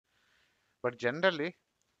But generally,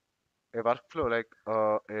 a workflow like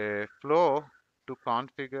a flow to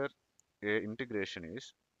configure a integration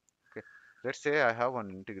is, okay. Let's say I have one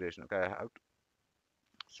integration. Okay, I have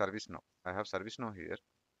ServiceNow. I have ServiceNow here.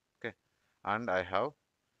 Okay, and I have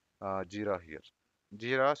Jira here.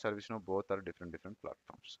 Jira, ServiceNow, both are different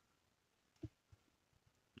platforms.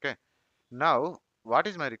 Okay. Now, what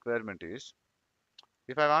is my requirement is,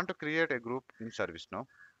 if I want to create a group in ServiceNow,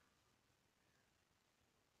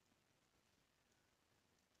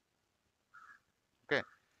 okay,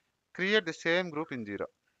 create the same group in Jira.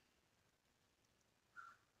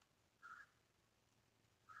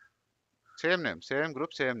 Same name, same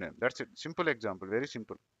group, same name. That's it. Simple example, very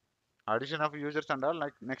simple. Addition of users and all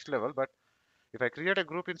like next level, but if I create a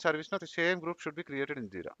group in ServiceNow, the same group should be created in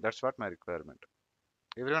Jira. That's what my requirement.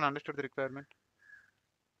 Everyone understood the requirement?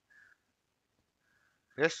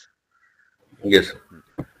 Yes? Yes.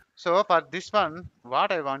 So for this one,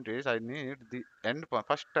 what I want is I need the endpoint.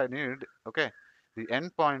 First, I need, okay, the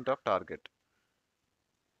endpoint of target.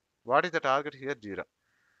 What is the target here? Jira.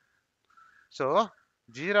 So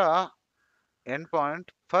Jira endpoint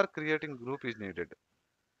for creating group is needed.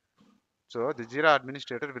 So the Jira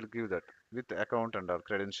administrator will give that with account and all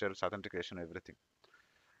credentials, authentication, everything.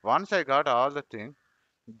 Once I got all the thing,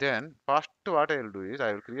 then first what I will do is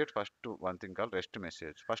I will create first one thing called REST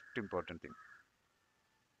message. First important thing.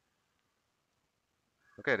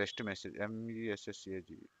 Okay, REST message. MESSAG.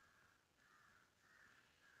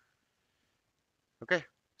 Okay.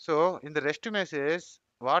 So in the REST message,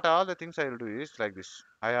 what all the things I will do is like this.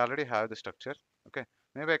 I already have the structure. Okay.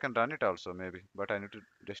 Maybe I can run it also, maybe, but I need to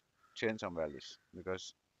just change some values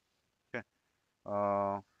because okay.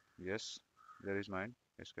 Yes, there is mine.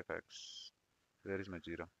 SKFacts. Where is my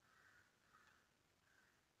Jira?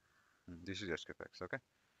 This is SKFacts. Okay.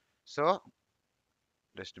 So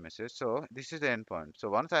REST message. So this is the endpoint. So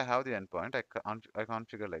once I have the endpoint, I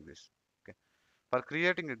configure like this. Okay. For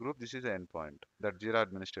creating a group, this is the endpoint that Jira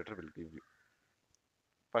administrator will give you.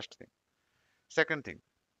 First thing. Second thing.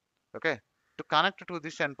 Okay. To connect to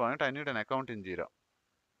this endpoint, I need an account in Jira.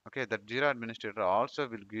 Okay. That Jira administrator also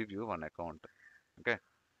will give you one account. Okay.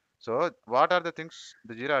 So what are the things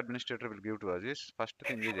the Jira administrator will give to us is first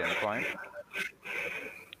thing is endpoint.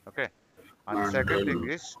 Okay. And And second thing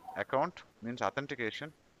is account means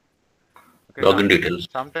authentication. Okay. login details.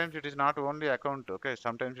 Sometimes it is not only account. Okay.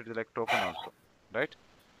 Sometimes it is like token also. Right.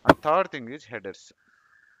 And third thing is headers.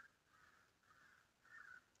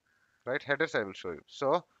 Right. Headers I will show you.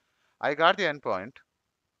 So I got the endpoint.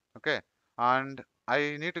 Okay. And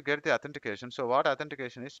I need to get the authentication. So what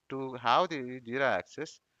authentication is to have the Jira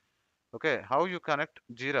access. Okay. How you connect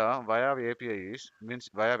Jira via API is means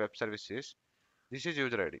via web services. This is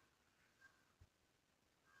user ID.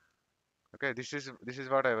 Okay. This is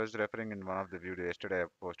what I was referring in one of the video yesterday. I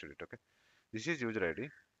posted it. Okay. This is user ID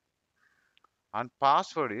and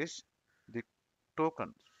password is the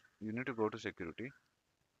token. You need to go to security.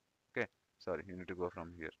 Okay. Sorry. You need to go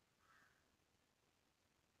from here.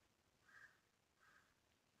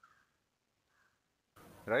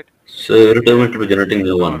 Right. So every time Here. it will be generating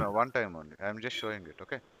new No, one. no, one time only. I'm just showing it,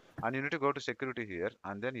 okay? And you need to go to security here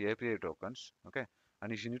and then API tokens, okay?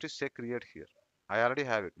 And if you need to say create here, I already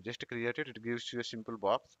have it. Just create it, it gives you a simple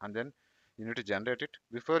box and then you need to generate it.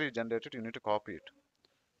 Before you generate it, you need to copy it,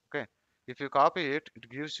 okay? If you copy it, it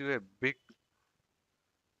gives you a big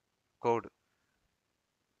code,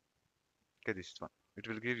 okay? This one. It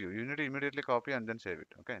will give you. You need to immediately copy and then save it,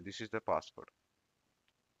 okay? This is the password.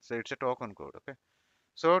 So it's a token code, okay?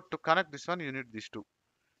 So to connect this one, you need these two,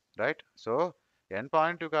 right? So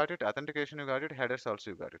endpoint you got it, authentication you got it, headers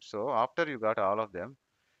also you got it. So after you got all of them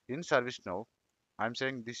in ServiceNow, I'm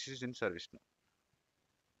saying this is in ServiceNow,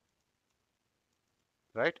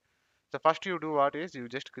 right? So first you do what is you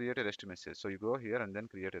just create a REST message. So you go here and then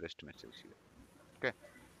create a REST message here. Okay.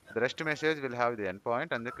 The REST message will have the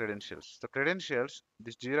endpoint and the credentials. The credentials,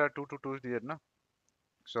 this Jira 222 is there, no?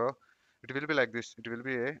 So it will be like this. It will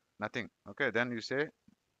be a nothing. Okay. Then you say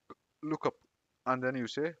lookup and then you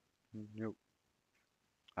say new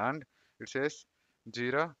and it says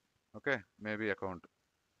Jira. Okay. Maybe account.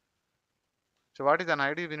 So what is an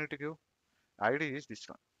ID we need to give? ID is this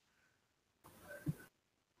one.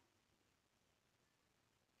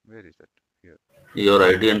 Where is that? Here. Your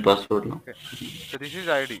ID and password. No? Okay. So this is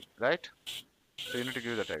ID, right? So you need to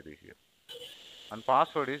give that ID here. And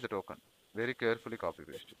password is the token. Very carefully copy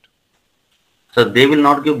paste it. So they will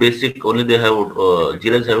not give basic. Only they have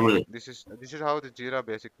Jira's have Exactly. only. This is how the Jira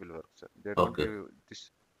basic will work, sir. They don't Okay. give this.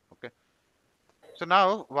 Okay. So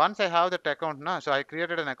now once I have that account now, so I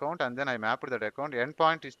created an account and then I mapped that account.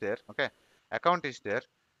 Endpoint is there. Okay. Account is there.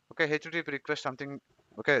 Okay. HTTP request something.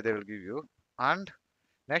 Okay, they will give you. And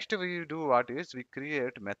next we do what is we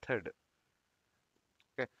create method.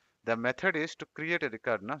 Okay, the method is to create a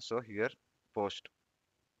record. Na? So here post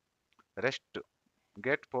rest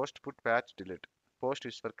get post put patch delete. Post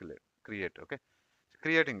is for create. Okay,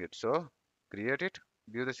 creating it. So create it,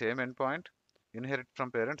 give the same endpoint, inherit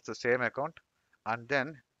from parents the same account, and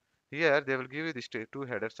then here they will give you these two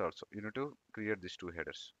headers also. You need to create these two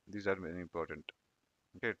headers. These are very important.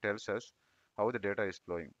 Okay, it tells us how the data is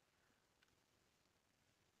flowing.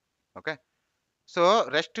 Okay, so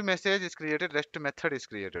rest message is created, rest method is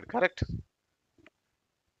created. Correct?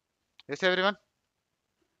 Yes, everyone.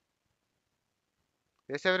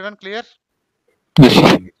 Yes, everyone. Clear?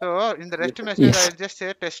 Yes. So in the rest message, I Yes. will just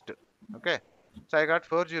say test. Okay. So I got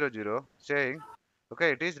 400 saying,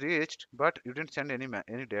 okay, it is reached, but you didn't send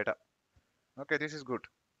any data. Okay, this is good.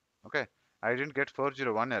 Okay, I didn't get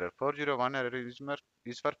 401 error. 401 error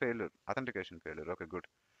is for failure, authentication failure. Okay, good.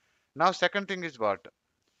 Now second thing is what?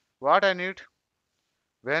 What I need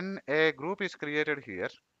when a group is created here.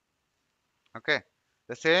 Okay,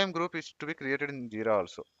 the same group is to be created in Jira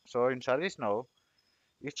also. So in ServiceNow,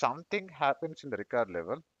 if something happens in the record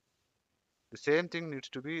level, the same thing needs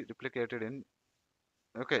to be replicated in.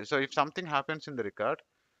 Okay, so if something happens in the record,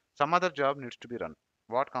 some other job needs to be run.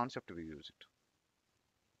 What concept we use it?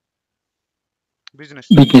 Business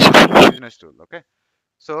tool. BKC. Business tool. Okay.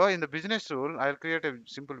 So in the business tool, I'll create a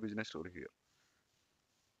simple business tool here.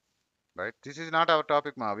 Right. This is not our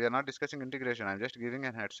topic, ma. We are not discussing integration. I'm just giving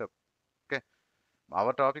a heads up. Okay.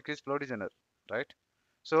 Our topic is flow designer. Right.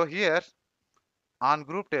 So here on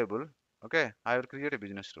group table, okay, I will create a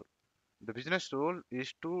business tool. The business tool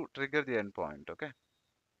is to trigger the endpoint. Okay,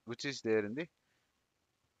 which is there in the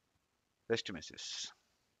REST messages.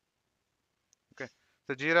 Okay.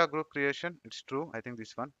 So Jira group creation, it's true. I think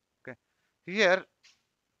this one. Okay. Here,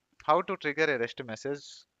 how to trigger a REST message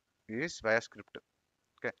is via script.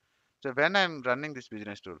 Okay. So when I'm running this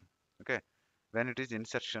business tool, okay, when it is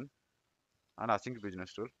insertion on async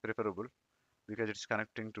business tool, preferable because it's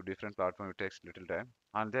connecting to different platform, it takes little time.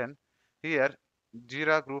 And then here,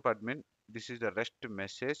 Jira group admin, this is the REST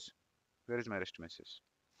message. Where is my REST message?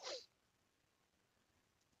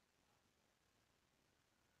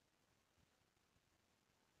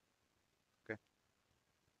 Okay.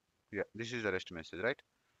 Yeah, this is the REST message, right?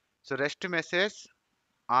 So REST message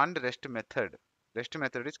and REST method. REST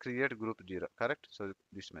method is create group Jira, correct? So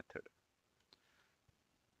this method,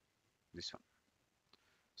 this one.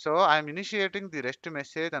 So I'm initiating the REST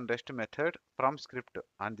message and REST method from script,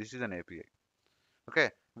 and this is an API. Okay,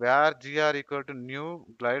 where gr equal to new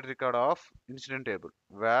glide record of incident table,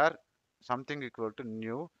 where something equal to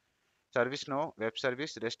new service now web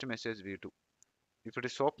service REST message v2. If it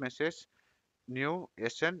is soap message, new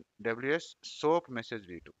sn ws soap message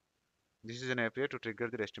v2. This is an API to trigger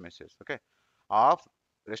the REST message. Okay, of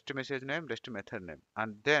REST message name, REST method name,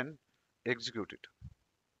 and then execute it.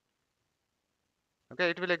 Okay,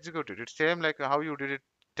 it will execute it. It's same like how you did it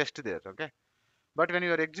test there. Okay, but when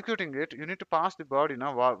you are executing it, you need to pass the body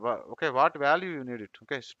now. Okay, what value you need it?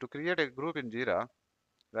 Okay, so to create a group in Jira,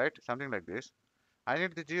 right? Something like this. I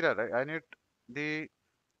need the Jira, right? I need the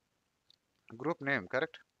group name,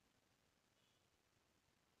 correct?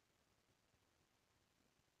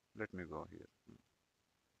 Let me go here.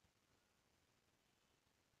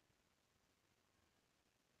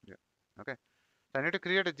 Yeah. Okay. So I need to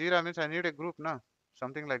create a Jira means I need a group now.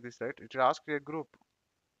 Something like this, right? It will ask you a group.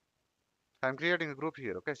 I'm creating a group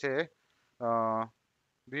here. Okay. Say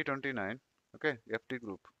B29. Okay. FT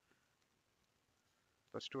group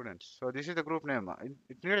for students. So this is the group name.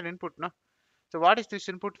 It need an input, no? So what is this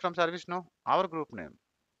input from service now? Our group name,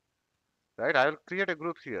 right? I will create a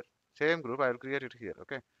group here. Same group. I will create it here.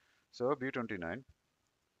 Okay. So B29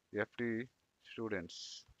 FT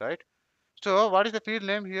students, right? So what is the field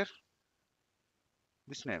name here?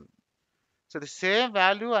 This name. So the same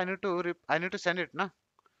value I need to send it now.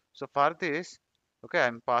 So for this, okay,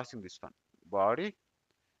 I'm passing this one. Body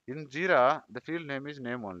in Jira, the field name is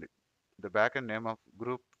name only. The backend name of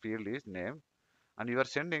group field is name, and you are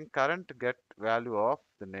sending current get value of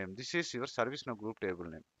the name. This is your ServiceNow group table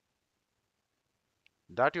name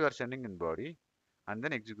that you are sending in body, and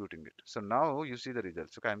then executing it. So now you see the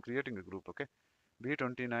results. Okay, I'm creating a group. Okay,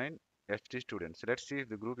 B29 FT students. Let's see if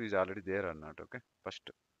the group is already there or not. Okay, first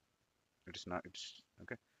it is not. It's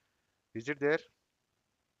okay. Is it there?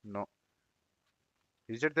 No.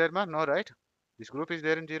 Is it there, man? No, right? This group is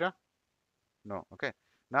there in Jira? No. Okay.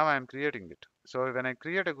 Now I am creating it. So when I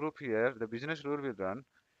create a group here, the business rule will run.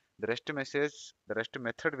 The REST message, the REST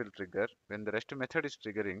method will trigger. When the REST method is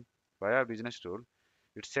triggering via business rule,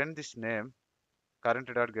 it send this name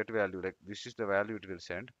current.get value, like this is the value it will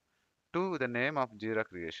send to the name of Jira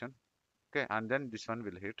creation. Okay, and then this one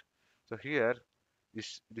will hit. So here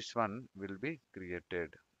this one will be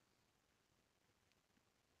created.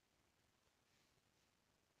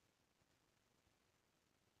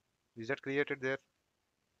 Is that created there?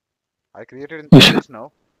 I created in Yes, sir.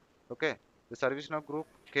 ServiceNow. Okay, the ServiceNow group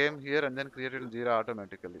came here and then created in Jira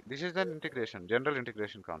automatically. This is an integration, general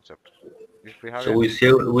integration concept. If we have So an,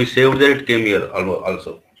 we saved that it came here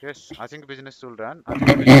also. yes, I think business tool run. I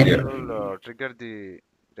think business Yeah. tool triggered the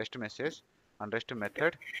REST message and REST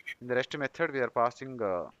method. In the REST method, we are passing,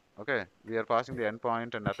 okay, we are passing the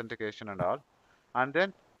endpoint and authentication and all. And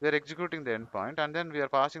then we are executing the endpoint and then we are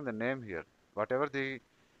passing the name here. Whatever the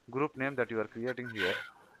group name that you are creating here,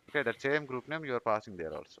 okay, that same group name you are passing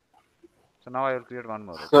there also. So now I will create one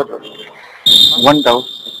more, okay? Sir, Huh? one doubt.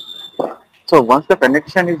 So once the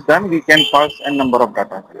connection is done, we can pass a number of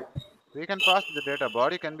data. We can pass the data.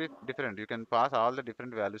 Body can be different. You can pass all the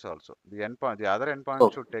different values also. The endpoint, the other endpoint So,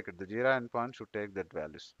 should take it. The Jira endpoint should take that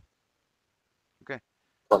values. Okay.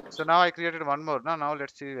 so So now I created one more. Now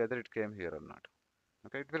let's see whether it came here or not.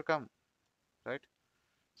 Okay, it will come, right?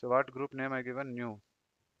 So what group name I given? New,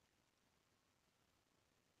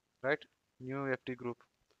 right? New FT group.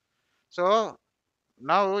 So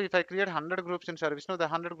now if I create 100 groups in ServiceNow, the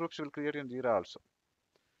 100 groups will create in Jira also.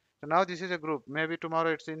 So now this is a group. Maybe tomorrow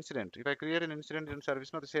it's incident. If I create an incident in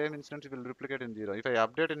ServiceNow, the same incident will replicate in Jira. If I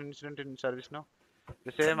update an incident in ServiceNow,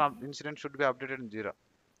 the same incident should be updated in Jira.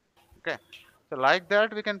 Okay. So like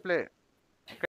that we can play.